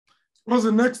What's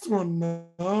the next one now?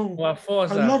 Our four, I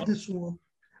sir. love this one.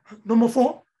 Number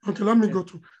 4. Okay, let me go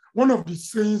to one of the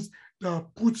sayings that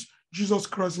put Jesus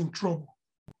Christ in trouble.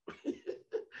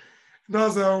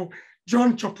 That's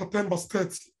John chapter 10, verse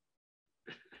 30.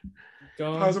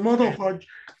 John. As a matter of fact,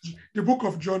 the book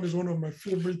of John is one of my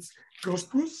favorite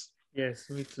gospels. Yes,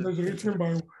 me too. It's written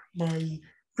by my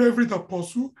favorite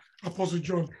apostle, Apostle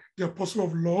John, the apostle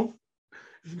of love.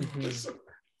 You know,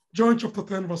 John chapter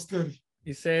 10, verse 30.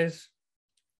 He says,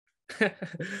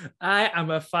 I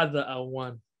am a father and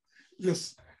one.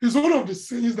 Yes. It's one of the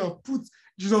sayings that put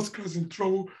Jesus Christ in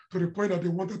trouble to the point that they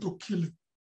wanted to kill him.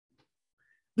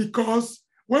 Because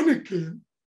when he came,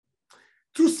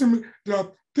 there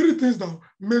are 3 things that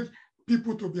made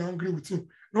people to be angry with him.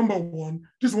 Number 1,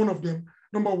 this is one of them.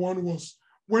 Number 1 was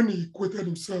when he equated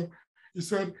himself. He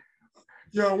said,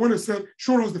 when he said,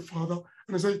 show us the Father.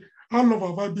 And he said, how long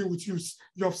have I been with you?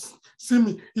 You have seen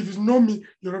me. If you know me,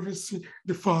 you haven't seen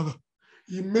the Father.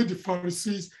 He made the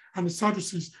Pharisees and the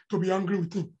Sadducees to be angry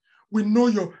with him. We know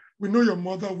your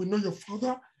mother, we know your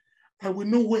father, and we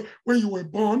know when you were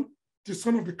born, the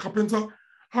son of the carpenter.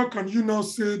 How can you now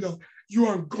say that you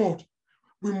are God?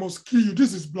 We must kill you.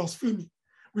 This is blasphemy.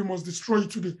 We must destroy you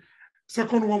today.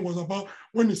 Second one was about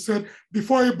when he said,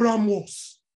 before Abraham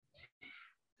was,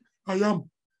 I am.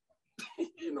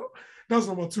 That's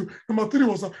number 2. Number 3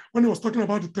 was when he was talking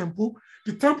about the temple.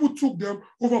 The temple took them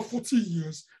over 40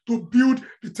 years to build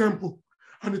the temple.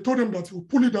 And he told them that he will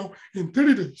pull it down in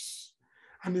 3 days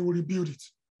and he will rebuild it.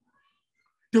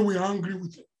 They were angry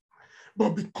with him.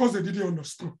 But because they didn't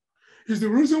understand, is the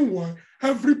reason why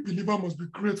every believer must be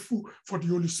grateful for the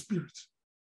Holy Spirit.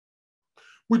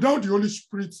 Without the Holy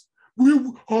Spirit, we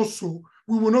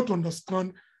will not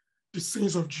understand the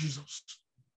sayings of Jesus.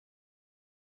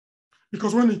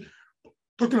 Because when he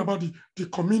talking about the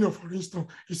communion, for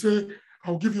instance, he said,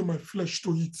 I'll give you my flesh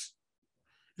to eat.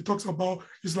 He talks about,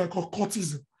 it's like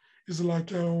occultism. It's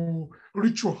like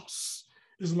rituals.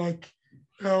 It's like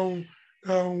what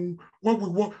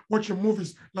we watch in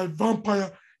movies, like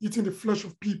vampire eating the flesh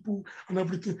of people and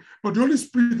everything. But the Holy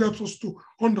Spirit helps us to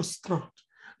understand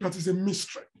that is a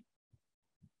mystery.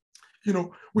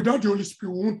 Without the Holy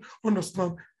Spirit, we won't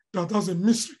understand that that's a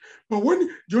mystery. But when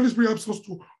the Holy Spirit helps us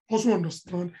to also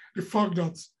understand the fact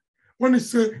that when he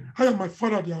says, I am my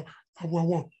Father, they are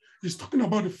one, he's talking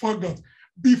about the fact that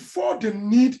before the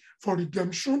need for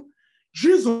redemption,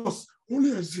 Jesus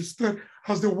only existed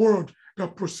as the word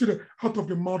that proceeded out of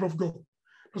the mouth of God.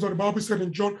 That's what the Bible said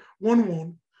in John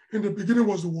 1:1, in the beginning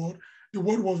was the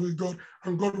word was with God,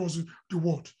 and God was the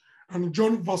word. And in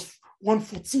John verse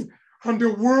 1:14, and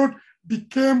the word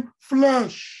became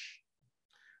flesh,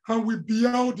 and we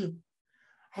beheld him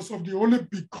as of the only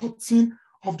begotten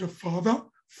of the Father,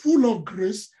 full of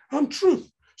grace and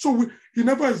truth. So he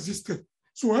never existed.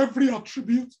 So every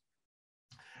attribute,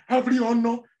 every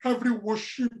honor, every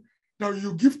worship that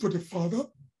you give to the Father,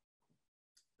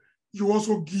 you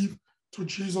also give to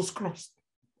Jesus Christ.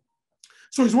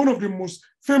 So it's one of the most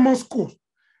famous quotes.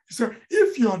 He said,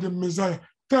 if you are the Messiah,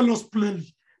 tell us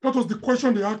plainly. That was the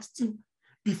question they asked him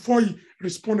before he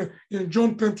responded in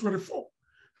John 10:24.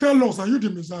 Tell us, are you the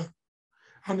Messiah?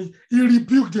 And he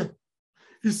rebuked them.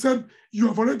 He said, I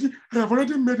have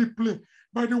already made it plain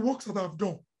by the works that I have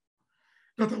done,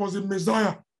 that I was a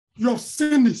Messiah. You have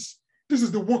seen this. This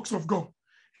is the works of God.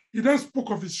 He then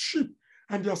spoke of his sheep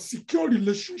and their secure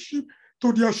relationship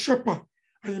to their shepherd.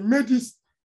 And he made this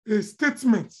a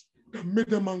statement that made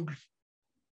them angry.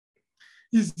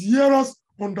 His hearers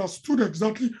understood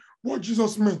exactly what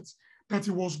Jesus meant, that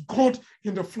he was God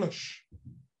in the flesh.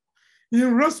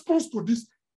 In response to this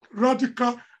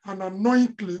radical and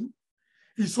annoying claim,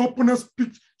 his opponents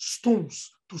picked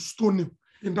stones to stone him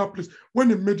in that place. When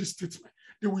he made this statement,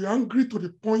 they were angry to the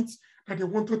point that they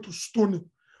wanted to stone him.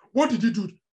 What did he do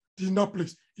in that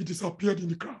place? He disappeared in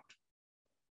the crowd.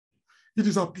 He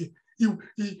disappeared.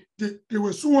 They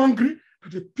were so angry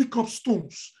that they picked up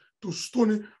stones to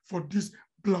stone him for this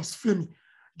blasphemy.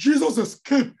 Jesus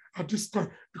escaped at this time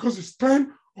because his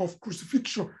time of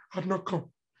crucifixion had not come.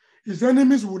 His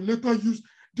enemies would later use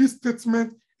this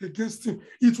statement against him.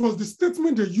 It was the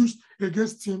statement they used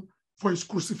against him for his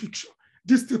crucifixion.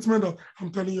 This statement that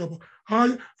I'm telling you about,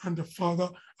 I and the Father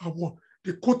are one.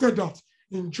 They quoted that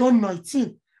in John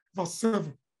 19, verse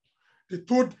 7. They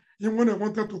told him when they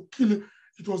wanted to kill him,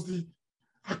 it was the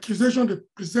accusation they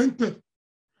presented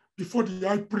before the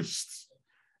high priest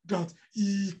that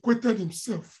he equated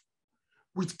himself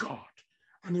with God.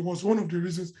 And it was one of the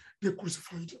reasons they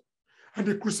crucified him. And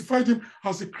they crucified him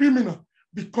as a criminal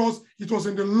because it was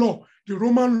in the law, the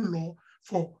Roman law,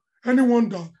 for anyone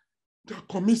that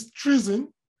commits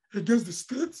treason against the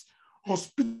state or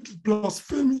speak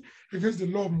blasphemy against the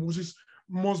law of Moses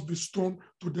must be stoned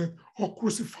to death or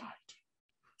crucified.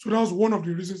 So that was one of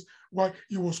the reasons why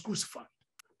he was crucified,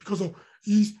 because of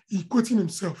he's equating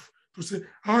himself to say,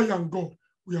 I and God,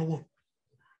 we are one.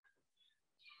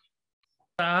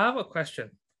 I have a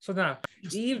question. So now,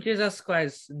 if Jesus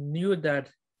Christ knew that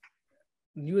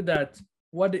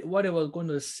what they was going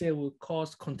to say would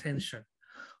cause contention,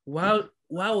 why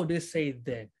would they say it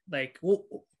then? Like,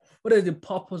 what is the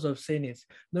purpose of saying it,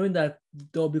 knowing that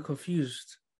they'll be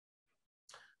confused?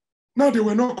 Now they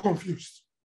were not confused.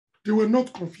 They were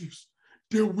not confused.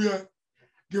 They were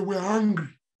angry.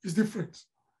 It's different.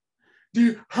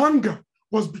 The anger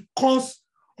was because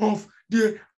of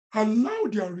they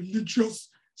allowed their religious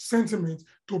sentiment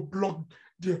to block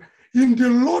in the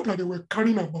law that they were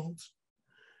carrying about.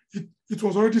 It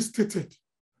was already stated,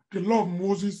 the law of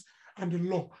Moses and the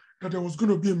law, that there was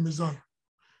going to be a Messiah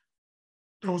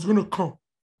that was going to come.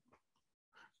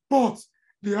 But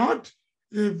they had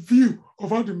a view of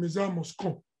how the Messiah must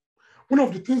come. One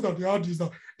of the things that they had is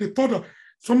that they thought that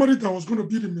somebody that was going to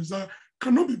be the Messiah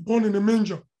cannot be born in a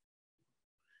manger.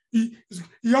 He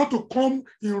had to come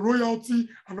in royalty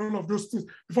and all of those things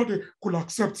before they could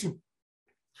accept him.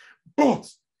 But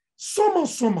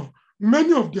somehow,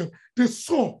 many of them, they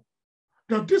saw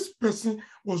that this person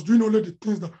was doing only the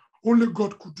things that only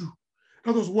God could do.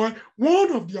 That was why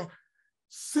one of their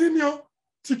senior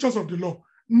teachers of the law,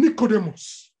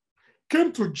 Nicodemus,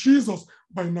 came to Jesus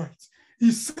by night.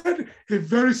 He said a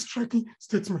very striking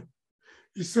statement.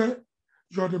 He said,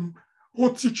 "You are the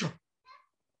old teacher.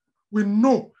 We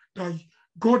know that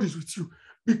God is with you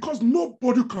because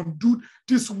nobody can do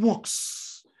these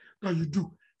works that you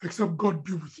do except God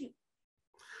be with you."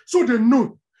 So they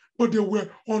know, but they were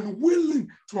unwilling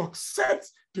to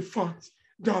accept the fact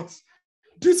that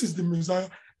this is the Messiah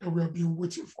that we have been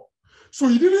waiting for. So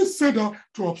he didn't say that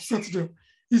to upset them.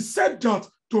 He said that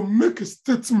to make a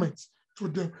statement to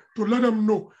them, to let them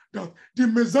know that the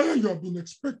Messiah you have been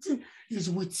expecting is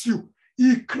with you.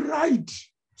 He cried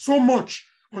so much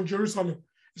on Jerusalem.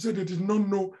 He said they did not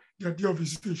know their day of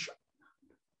visitation.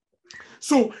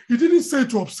 So he didn't say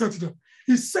to upset them.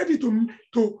 He said it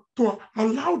to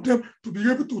allow them to be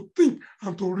able to think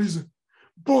and to reason.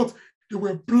 But they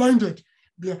were blinded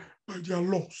by their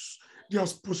laws, their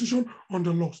position on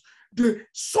the laws. They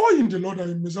saw in the Lord that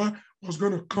a Messiah was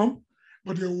going to come,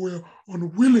 but they were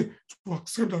unwilling to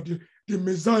accept that the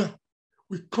Messiah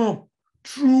will come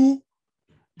through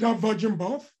that virgin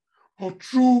birth or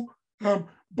through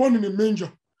born in a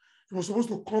manger. He was supposed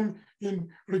to come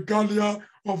in regalia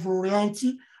of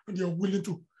royalty, and they are willing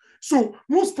to. So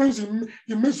most times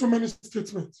he makes so many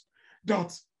statements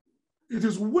that it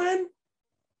is when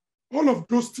all of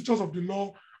those teachers of the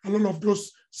law and all of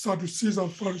those Sadducees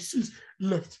and Pharisees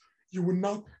left, he will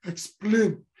not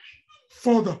explain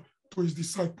further to his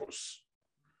disciples,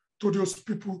 to those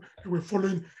people that were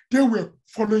following. They were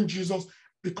following Jesus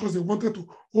because they wanted to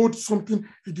hold something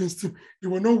against him. They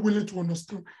were not willing to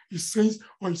understand his sayings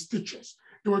or his teachings.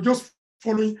 They were just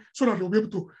following so that they'll be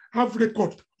able to have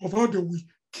record of how they will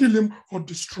kill him or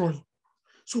destroy him.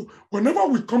 So whenever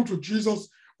we come to Jesus,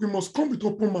 we must come with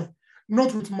open mind,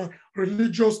 not with my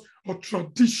religious or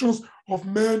traditions of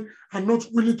men, and not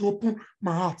willing to open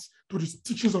my heart to the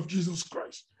teachings of Jesus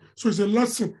Christ. So it's a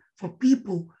lesson for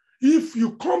people. If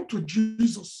you come to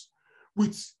Jesus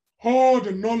with all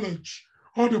the knowledge,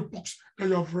 all the books that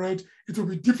you have read, it will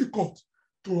be difficult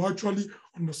to actually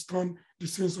understand the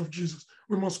sense of Jesus.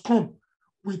 We must come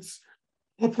with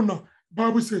opener.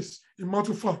 Bible says in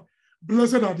Matthew 5,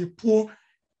 blessed are the poor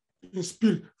in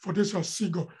spirit, for they shall see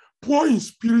God. Poor in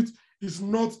spirit is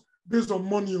not based on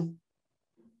money.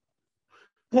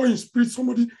 Poor in spirit,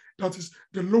 somebody that is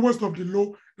the lowest of the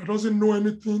low, that doesn't know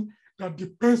anything, that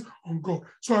depends on God.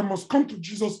 So I must come to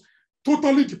Jesus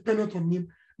totally dependent on him,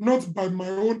 not by my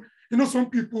own. You know, some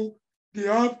people, they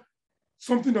have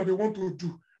something that they want to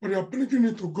do, but they are bringing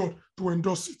it to God to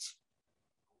endorse it.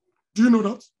 Do you know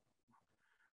that?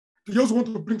 They just want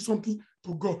to bring something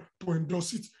to God to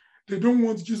endorse it. They don't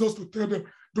want Jesus to tell them,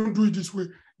 don't do it this way,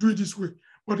 do it this way.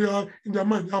 But they are in their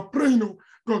mind, they are praying, oh,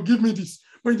 God, give me this.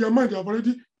 But in their mind, they have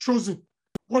already chosen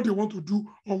what they want to do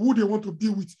or who they want to be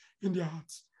with in their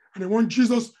hearts. And they want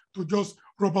Jesus to just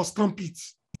rubber stamp it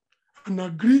and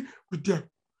agree with them,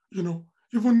 you know,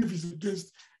 even if it's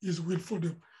against his will for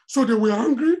them. So they were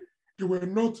angry, they were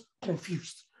not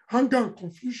confused. Anger and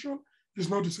confusion is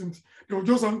not the same thing. They were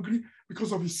just angry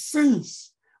because of his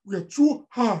sayings were too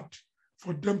hard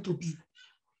for them to be.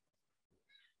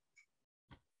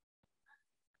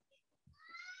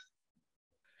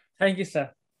 Thank you, sir.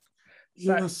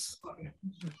 Yes.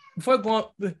 Before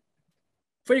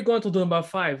before you go on to number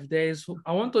 5,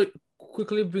 I want to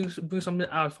quickly bring something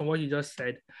out from what you just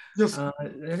said. Yes.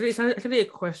 It's actually a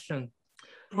question.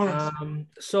 Right.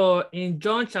 So in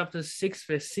John chapter 6,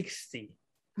 verse 60,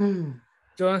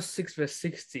 John 6, verse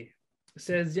 60, it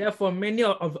says, therefore, many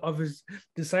of his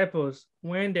disciples,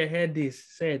 when they heard this,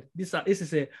 said, this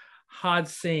is a hard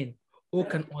saying. Who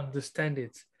can understand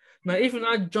it? Now, if you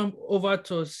now jump over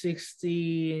to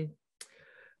 60,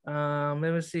 let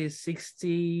me see,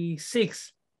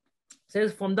 66,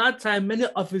 says, from that time, many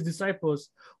of his disciples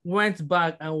went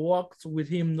back and walked with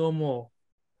him no more.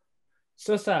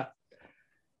 So, sir,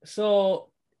 so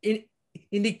in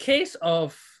the case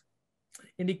of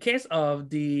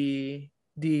the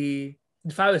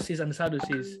Pharisees and the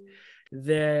Sadducees,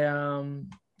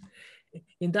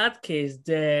 in that case,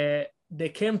 they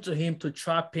came to him to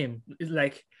trap him. It's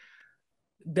like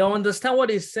they understand what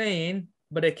he's saying,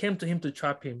 but they came to him to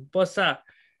trap him. But sir,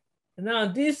 now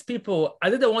these people, are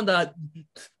they the one that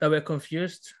were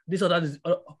confused? These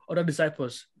other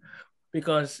disciples,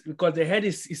 because they heard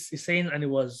he's saying, and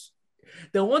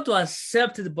they want to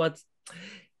accept it, but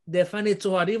they find it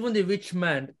too hard. Even the rich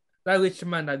man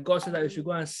that God said that he should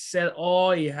go and sell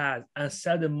all he has and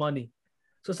sell the money.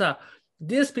 So, sir,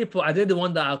 these people, are they the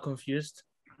ones that are confused?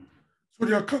 So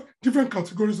there are different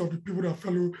categories of the people that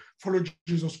follow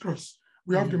Jesus Christ.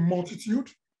 We have the multitude.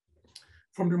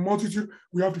 From the multitude,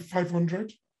 we have the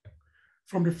 500.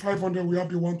 From the 500, we have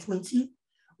the 120.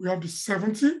 We have the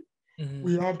 70.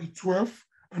 We have the 12.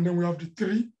 And then we have the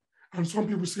 3. And some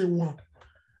people say 1.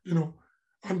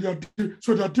 And there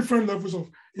are different levels of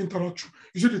interaction.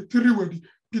 You see, the 3 were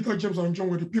Peter, James, and John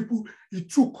were the people he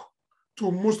took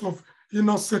to most of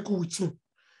inner circle with him.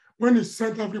 When he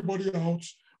sent everybody out,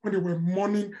 when they were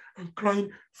mourning and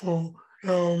crying for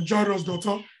Jairus'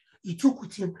 daughter, he took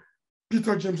with him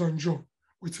Peter, James, and John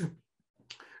with him.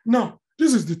 Now,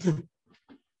 this is the thing.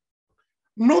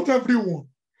 Not everyone,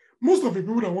 most of the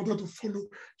people that wanted to follow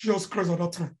Jesus Christ at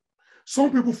that time,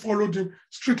 some people followed him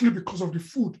strictly because of the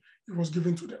food he was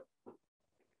given to them.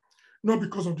 Not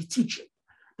because of the teaching,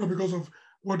 not because of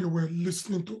what they were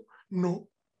listening to. No.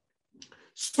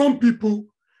 Some people,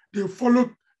 they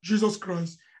followed Jesus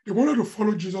Christ. They wanted to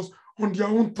follow Jesus on their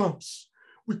own terms.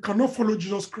 We cannot follow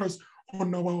Jesus Christ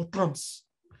on our terms.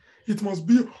 It must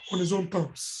be on his own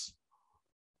terms.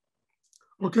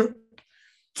 Okay?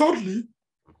 Thirdly,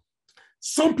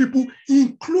 some people,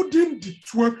 including the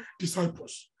 12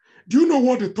 disciples, do you know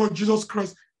what they thought Jesus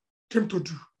Christ came to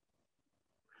do?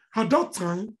 At that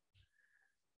time,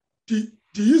 the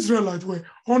Israelites were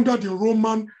under the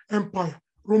Roman Empire,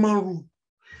 Roman rule.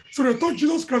 So they thought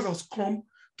Jesus Christ has come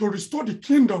to restore the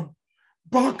kingdom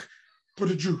back to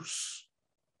the Jews.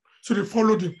 So they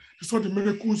followed him. They saw the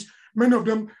miracles. Many of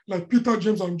them, like Peter,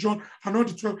 James, and John, and all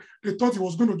the 12, they thought he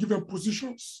was going to give them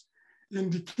positions in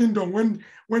the kingdom when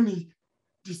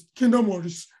this kingdom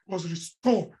was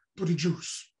restored to the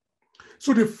Jews.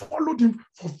 So they followed him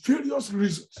for various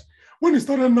reasons. When he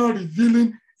started now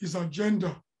revealing his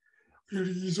agenda,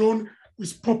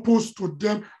 his purpose to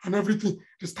them and everything,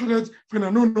 they started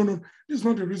saying, no, this is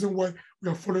not the reason why we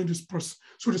are following this person.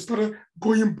 So they started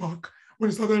going back when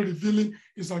he started revealing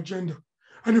his agenda.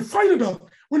 And you find out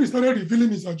when he started revealing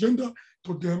his agenda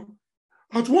to them,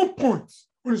 at one point,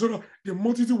 when he saw that the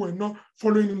multitude were not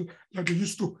following him like they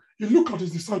used to, he looked at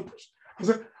his disciples and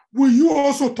said, will you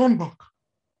also turn back?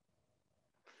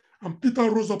 And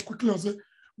Peter rose up quickly and said,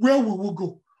 where will we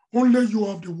go? Only you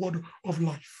have the word of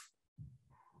life.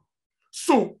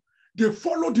 So they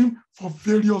followed him for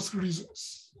various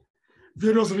reasons.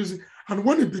 And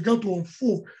when he began to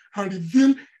unfold and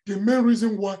reveal the main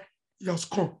reason why he has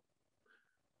come,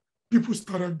 people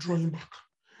started drawing back.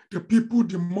 The people,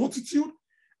 the multitude,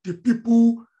 the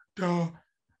people that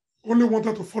only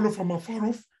wanted to follow from afar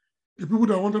off, the people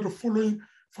that wanted to follow him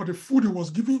for the food he was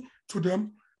giving to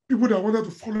them, people that wanted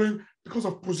to follow him because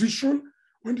of position,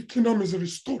 when the kingdom is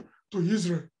restored to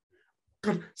Israel.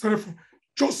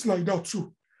 Just like that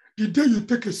too. The day you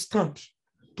take a stand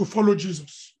to follow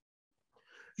Jesus,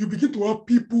 you begin to have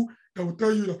people that will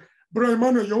tell you that, Brother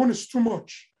Emmanuel, your own is too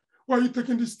much. Why are you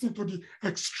taking this thing to the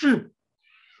extreme?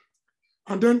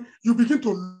 And then you begin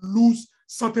to lose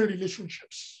certain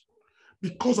relationships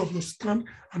because of your stand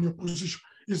and your position.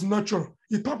 It's natural.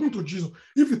 It happened to Jesus.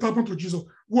 If it happened to Jesus,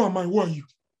 who am I? Who are you?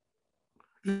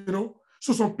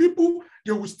 So some people,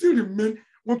 they will still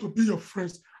want to be your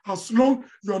friends as long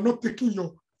you are not taking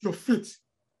your faith.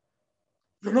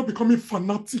 You're not becoming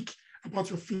fanatic about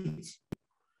your faith.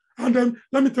 And then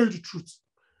let me tell you the truth.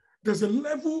 There's a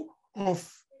level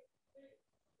of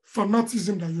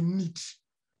fanaticism that you need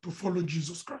to follow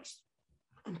Jesus Christ.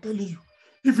 I'm telling you.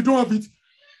 If you don't have it,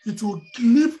 it will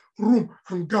leave room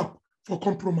and gap for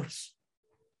compromise.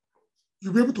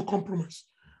 You'll be able to compromise.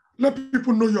 Let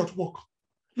people know you at work.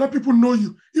 Let people know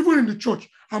you, even in the church,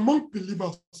 among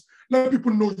believers. Let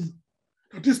people know you,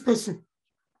 that this person,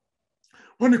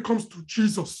 when it comes to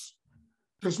Jesus,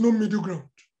 there's no middle ground.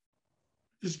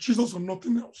 It's Jesus or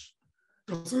nothing else.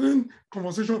 There's certain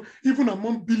conversation, even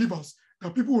among believers,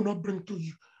 that people will not bring to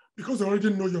you because they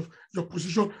already know your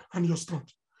position and your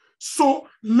stand. So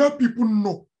let people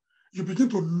know. You begin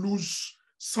to lose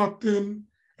certain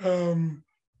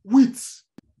weight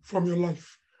from your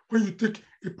life when you take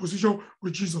a position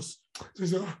with Jesus. They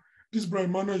say, this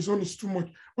Brian Manuel is on is too much.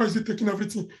 Why is he taking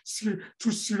everything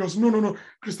too serious? No.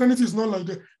 Christianity is not like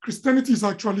that. Christianity is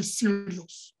actually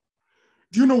serious.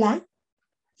 Do you know why?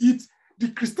 The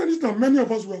Christianity that many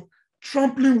of us were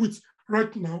trampling with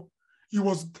right now, it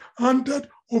was handed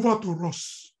over to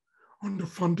us on the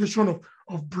foundation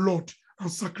of blood and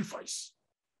sacrifice.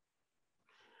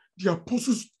 The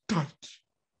apostles died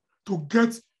to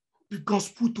get the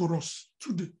gospel to us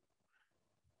today.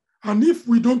 And if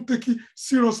we don't take it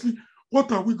seriously,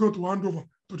 what are we going to hand over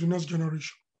to the next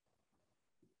generation?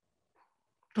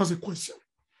 That's a question.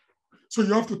 So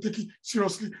you have to take it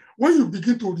seriously. When you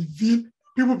begin to reveal,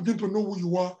 people begin to know who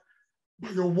you are by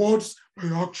your words, by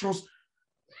your actions.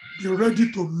 Be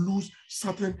ready to lose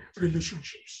certain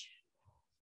relationships.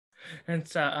 And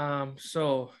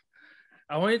so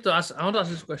I want to ask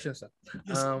this question, sir.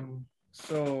 Yes.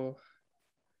 So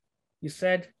you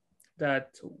said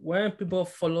that when people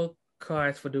follow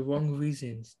Christ for the wrong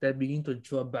reasons, they begin to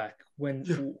draw back.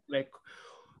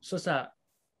 Sir,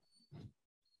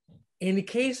 in the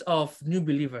case of new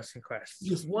believers in Christ,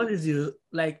 yes. What is the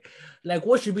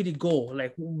what should be the goal?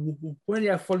 Like when they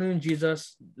are following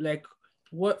Jesus,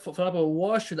 what, for example,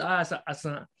 what should I as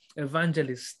an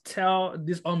evangelist tell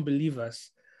these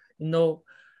unbelievers,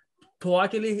 to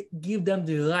actually give them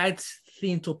the right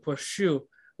thing to pursue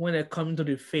when they come into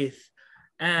the faith?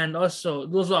 And also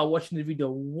those who are watching the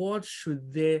video, what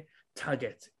should they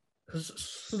target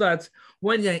so that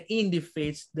when they're in the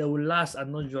faith, they will last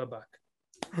and not draw back?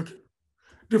 Okay.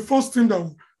 The first thing that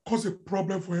will cause a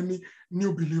problem for any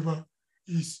new believer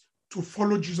is to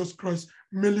follow Jesus Christ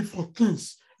mainly for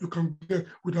things you can get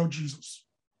without Jesus.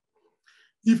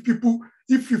 If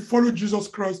you follow Jesus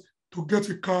Christ to get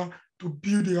a car, to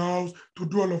build a house, to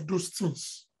do all of those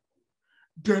things,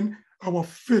 then our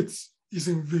faith is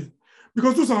in vain.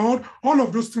 Because those are all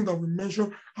of those things that we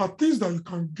mentioned are things that you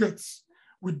can get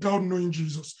without knowing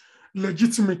Jesus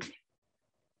legitimately.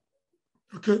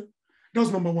 Okay? That's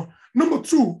number one. Number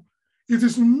two, it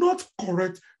is not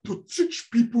correct to teach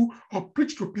people or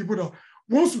preach to people that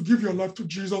once you give your life to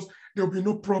Jesus, there will be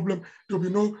no problem, there will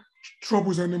be no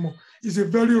troubles anymore. It's a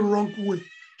very wrong way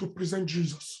to present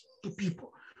Jesus to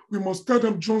people. We must tell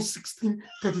them John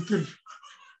 16:33.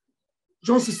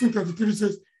 John 16:33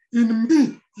 says, in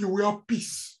me you will have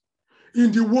peace.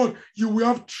 In the world you will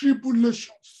have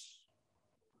tribulations.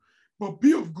 But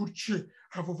be of good cheer,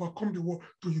 I have overcome the world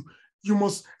to you. You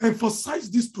must emphasize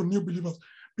this to new believers,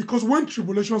 because when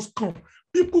tribulations come,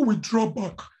 people will draw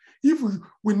back. If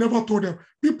we never told them,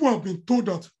 people have been told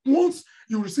that once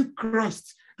you receive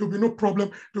Christ, there will be no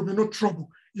problem, there will be no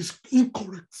trouble. It's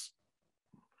incorrect.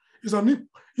 It's an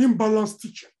imbalanced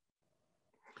teaching.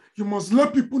 You must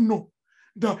let people know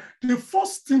that the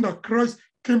first thing that Christ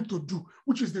came to do,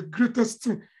 which is the greatest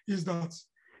thing, is that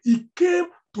he came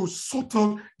to sort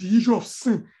out the issue of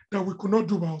sin that we could not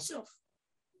do by ourselves.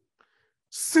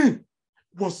 Sin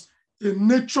was a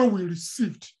nature we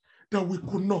received that we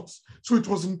could not. So it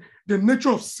was in the nature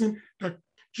of sin that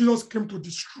Jesus came to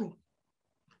destroy.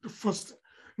 The first thing.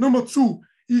 Number two,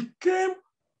 he came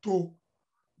to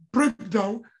break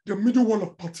down the middle wall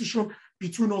of partition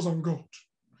between us and God.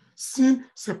 Sin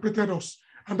separated us,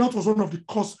 and that was one of the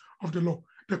cause of the law.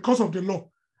 The cause of the law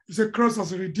is that Christ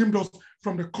has redeemed us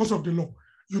from the cause of the law.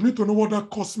 You need to know what that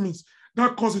cause means.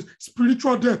 That cause is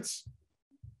spiritual death.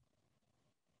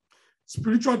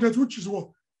 Spiritual death, which is what?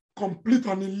 Complete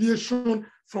annihilation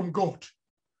from God.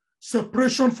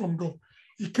 Separation from God.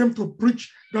 He came to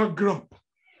breach that gap.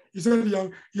 He said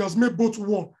he has made both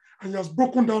one, and he has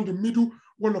broken down the middle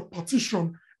wall of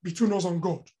partition between us and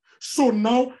God. So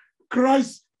now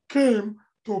Christ came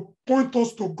to point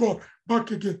us to God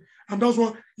back again. And that's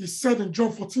what he said in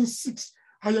John 14:6,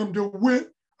 I am the way,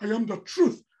 I am the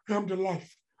truth, I am the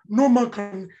life. No man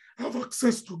can have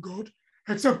access to God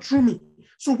except through me.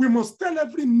 So we must tell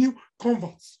every new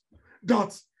convert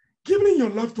that giving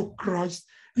your life to Christ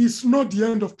is not the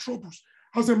end of troubles.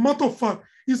 As a matter of fact,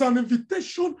 it's an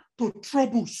invitation to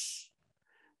troubles.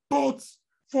 But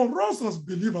for us as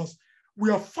believers, we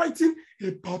are fighting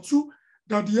a battle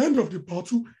that the end of the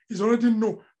battle is already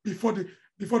known before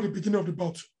the beginning of the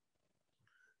battle.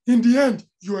 In the end,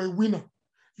 you are a winner.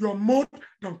 You are more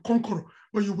than conqueror,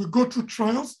 but you will go through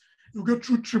trials, you go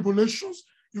through tribulations,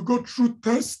 you go through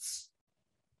tests.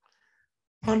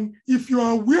 And if you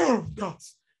are aware of that,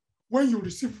 when you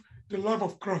receive the love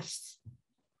of Christ,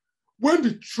 when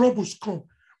the troubles come,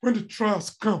 when the trials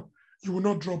come, you will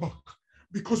not draw back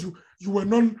because you were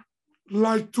not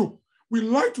lied to. We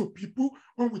lie to people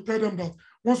when we tell them that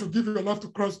once you give your life to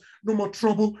Christ, no more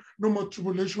trouble, no more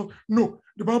tribulation. No,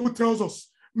 the Bible tells us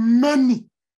many,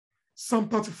 Psalm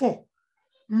 34,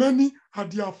 many are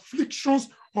the afflictions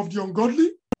of the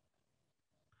ungodly,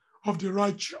 of the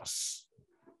righteous,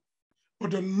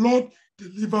 but the Lord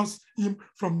delivers him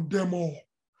from them all.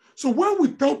 So when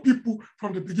we tell people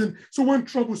from the beginning, so when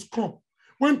troubles come,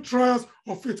 when trials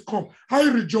of faith come, I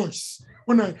rejoice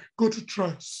when I go through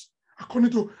trials.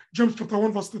 According to James chapter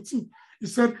 1, verse 13, he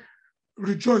said,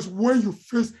 rejoice when you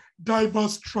face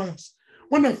diverse trials.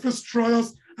 When I face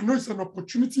trials, I know it's an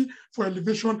opportunity for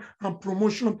elevation and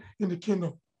promotion in the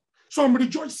kingdom. So I'm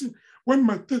rejoicing when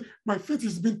my faith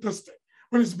is being tested,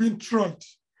 when it's being tried.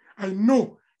 I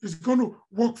know it's going to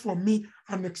work for me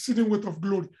an exceeding weight of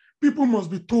glory. People must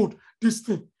be told this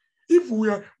thing. If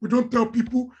we don't tell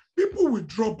people, people will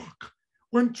draw back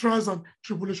when trials and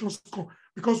tribulations come,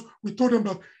 because we told them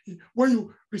that when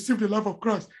you receive the love of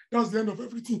Christ, that's the end of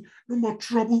everything. No more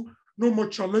trouble, no more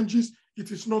challenges. It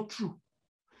is not true.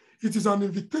 It is an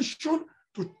invitation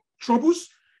to troubles,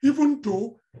 even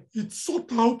though it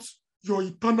sought out your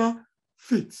eternal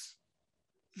faith.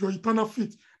 Your eternal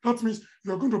faith. That means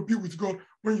you are going to be with God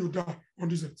when you die on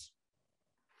this earth.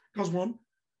 That's one.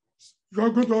 You are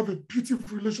going to have a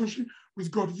beautiful relationship with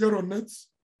God here on earth.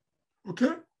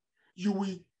 Okay? You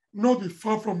will not be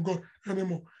far from God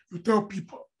anymore. You tell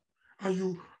people and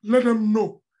you let them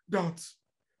know that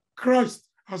Christ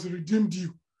has redeemed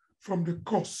you from the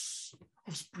curse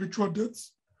of spiritual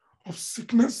death, of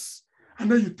sickness, and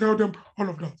then you tell them all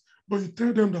of that. But you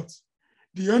tell them that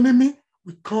the enemy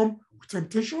will come with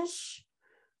temptations.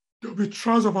 There will be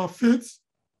trials of our faith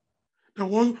that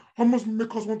will almost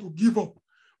make us want to give up.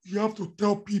 You have to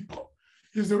tell people.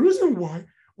 It's the reason why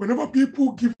whenever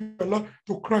people give their life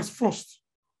to Christ first,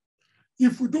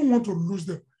 if we don't want to lose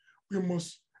them, we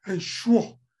must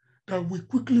ensure that we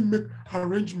quickly make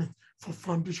arrangements for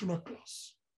foundational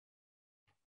class.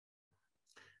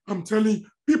 I'm telling you,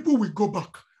 people will go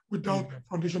back without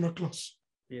foundational class.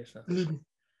 Yes, sir. Believe me.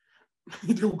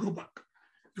 They will go back.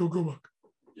 They will go back.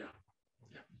 Yeah.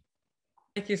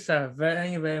 Thank you, sir.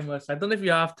 Very, very much. I don't know if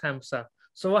you have time, sir.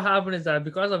 So what happened is that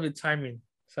because of the timing,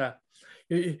 sir,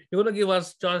 you're going to give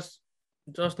us just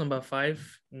number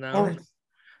 5 now. All right.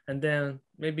 And then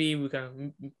maybe we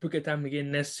can book a time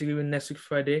again next week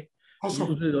Friday.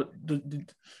 Awesome. The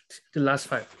last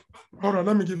 5. All right,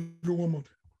 let me give you one more.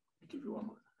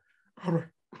 All right.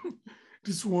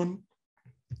 This one,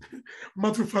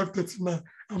 Matthew 5:39.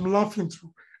 I'm laughing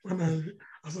too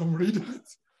as I'm reading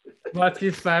it.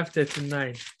 Matthew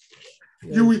 5:39.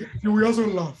 You will also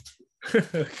laugh.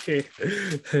 Okay.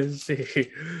 Let's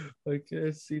see. Okay,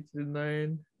 let's see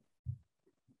 39.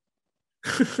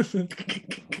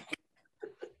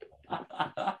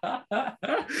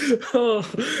 Oh,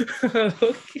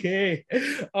 okay.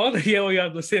 I want to hear what you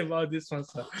have to say about this one,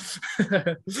 sir.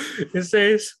 It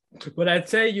says, "But I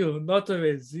tell you not to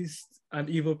resist an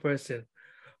evil person,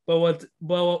 but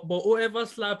whoever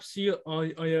slaps you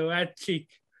on your right cheek,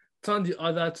 turn the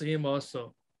other to him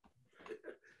also."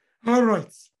 All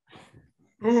right.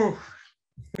 Oh,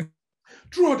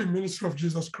 throughout the ministry of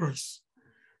Jesus Christ,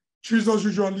 Jesus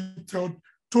usually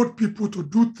told people to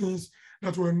do things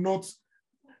that were not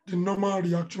the normal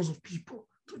reactions of people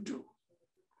to do.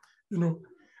 You know,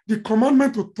 the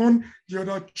commandment to turn the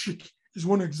other cheek is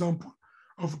one example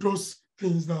of those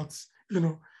things that,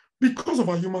 because of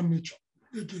our human nature,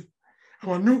 again,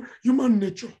 our new human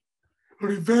nature,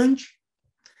 revenge,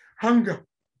 anger,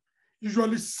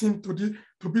 usually seem to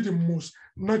be the most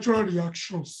natural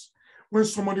reactions when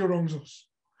somebody wrongs us.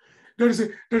 There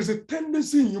is a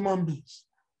tendency in human beings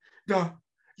that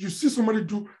you see somebody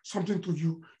do something to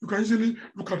you, you can easily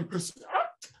look at the person.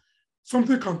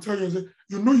 Something can tell you that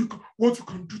what you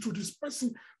can do to this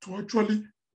person to actually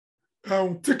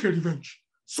take a revenge.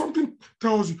 Something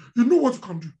tells you, you know what you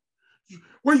can do.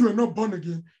 When you are not born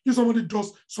again, if somebody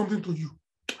does something to you,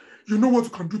 you know what you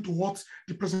can do to hurt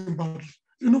the person badly.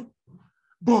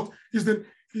 But it's the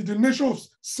nature of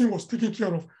sin was taken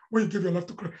care of when you gave your life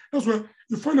to Christ. That's why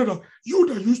you find out that you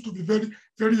that used to be very,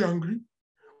 very angry,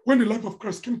 when the life of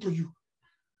Christ came to you,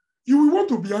 you will want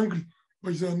to be angry,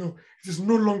 but you say, no, it is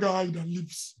no longer I that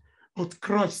lives, but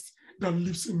Christ that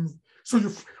lives in me. So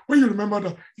when you remember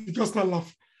that, you just start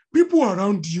laughing. people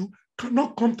around you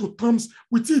cannot come to terms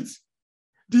with it.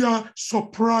 They are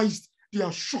surprised, they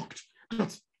are shocked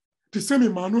that the same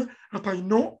Emmanuel that I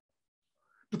know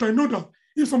that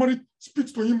if somebody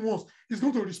speaks to him once, he's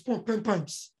going to respond 10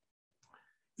 times.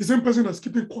 The same person that's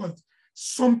keeping quiet,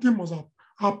 something must have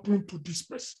happened to this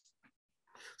person.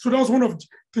 So that's one of the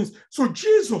things. So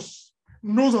Jesus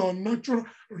knows our natural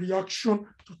reaction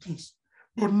to things.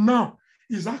 But now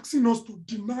he's asking us to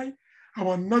deny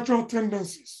our natural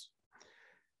tendencies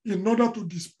in order to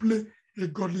display a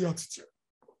godly attitude.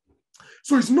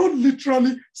 So it's not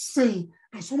literally saying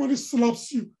that somebody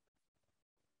slaps you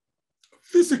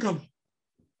physically.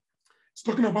 It's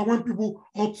talking about when people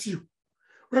hurt you,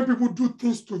 when people do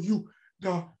things to you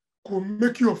that could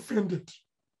make you offended.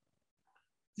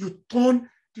 You turn,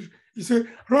 he said,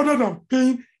 rather than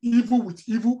paying evil with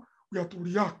evil, we have to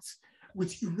react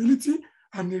with humility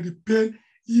and repel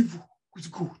evil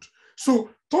with good. So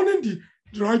turning the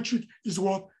right trick is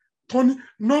what?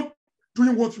 Not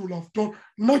doing what you will have done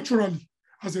naturally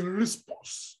as a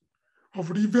response of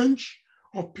revenge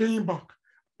or paying back.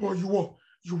 But you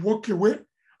walk away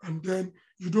and then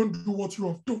you don't do what you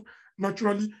have done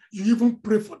naturally. You even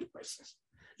pray for the person.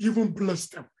 You even bless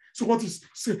them. So what is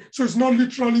say? So it's not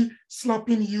literally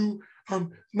slapping you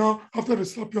and now after they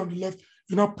slap you on the left,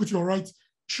 you now put your right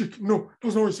cheek. No,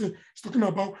 that's not what it's saying. It's talking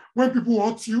about when people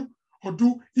hurt you or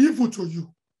do evil to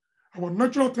you. Our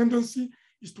natural tendency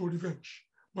is to revenge.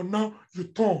 But now you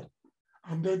turn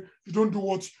and then you don't do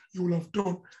what you will have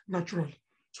done naturally.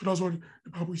 So that's what the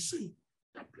Bible is saying in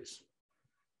that place.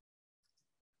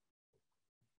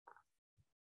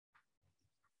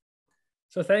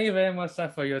 So thank you very much, sir,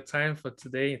 for your time for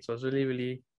today. It was really,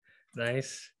 really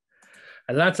nice.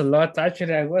 I learned a lot.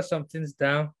 Actually, I got some things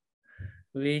down,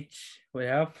 which we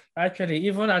have. Actually,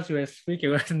 even as we were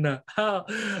speaking right now,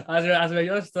 as we were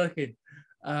just talking,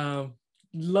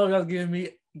 Lord has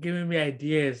giving me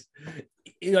ideas.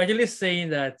 You're actually saying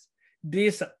that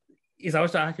this is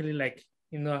also actually like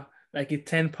a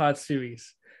 10-part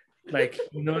series,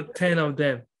 10 of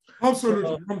them. Absolutely,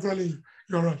 so, I'm telling you,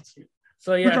 you're right.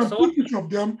 So yeah, we can put each of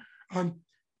them and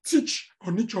teach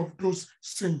on each of those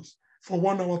things for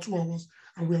 1 hour, 2 hours,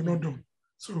 and we are not done.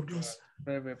 So that's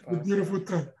a beautiful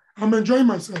time. I'm enjoying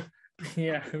myself.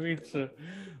 Yeah, me too.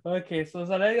 Okay, so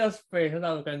let us pray so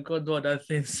that we can go do other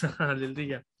things.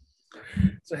 Hallelujah.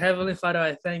 So Heavenly Father,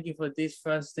 I thank you for this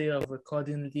first day of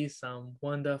recording this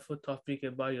wonderful topic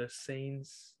about your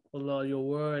saints. Oh Lord, your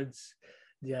words,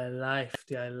 they are life,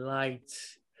 they are light.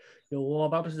 Your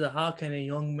word, Bible says, how can a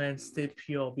young man stay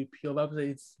pure, be pure? Bible says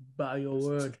it's by your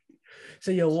word.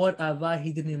 So your word have I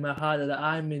hidden in my heart that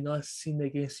I may not sin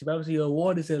against you. Bible says your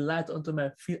word is a light unto my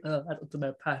feet and a light unto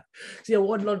my path. So your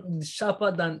word, Lord, is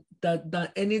sharper than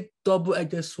any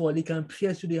double-edged sword. It can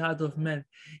pierce through the heart of man.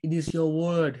 It is your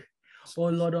word. Oh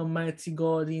Lord Almighty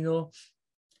God,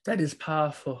 that is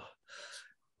powerful.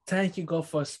 Thank you, God,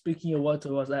 for speaking your word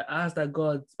to us. I ask that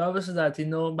God, Bible says that,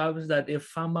 Bible says that a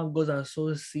farmer goes and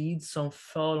sows seeds, some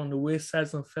fell on the wayside,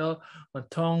 some fell on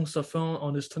tongues, some fell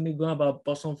on the stony ground,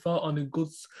 but some fell on the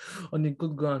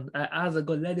good ground. I ask that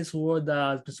God, let this word that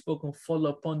has been spoken fall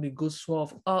upon the good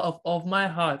soil of my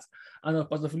heart and of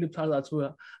Pastor Philip's heart as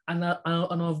well. And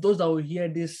of those that will hear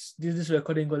this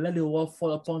recording, God, let the word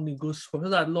fall upon the good soil so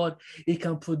that, Lord, it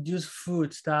can produce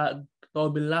fruits that will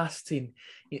be lasting.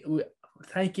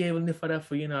 Thank you, Heavenly Father,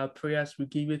 for our prayers. We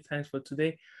give you thanks for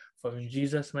today. For in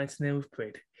Jesus' mighty name we've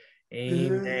prayed.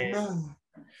 Amen.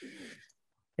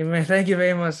 Amen. Thank you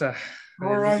very much, sir.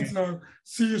 All right.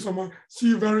 See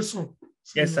you very soon.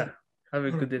 Yes, sir. Have a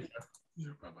good day, sir. Yeah,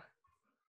 bye-bye.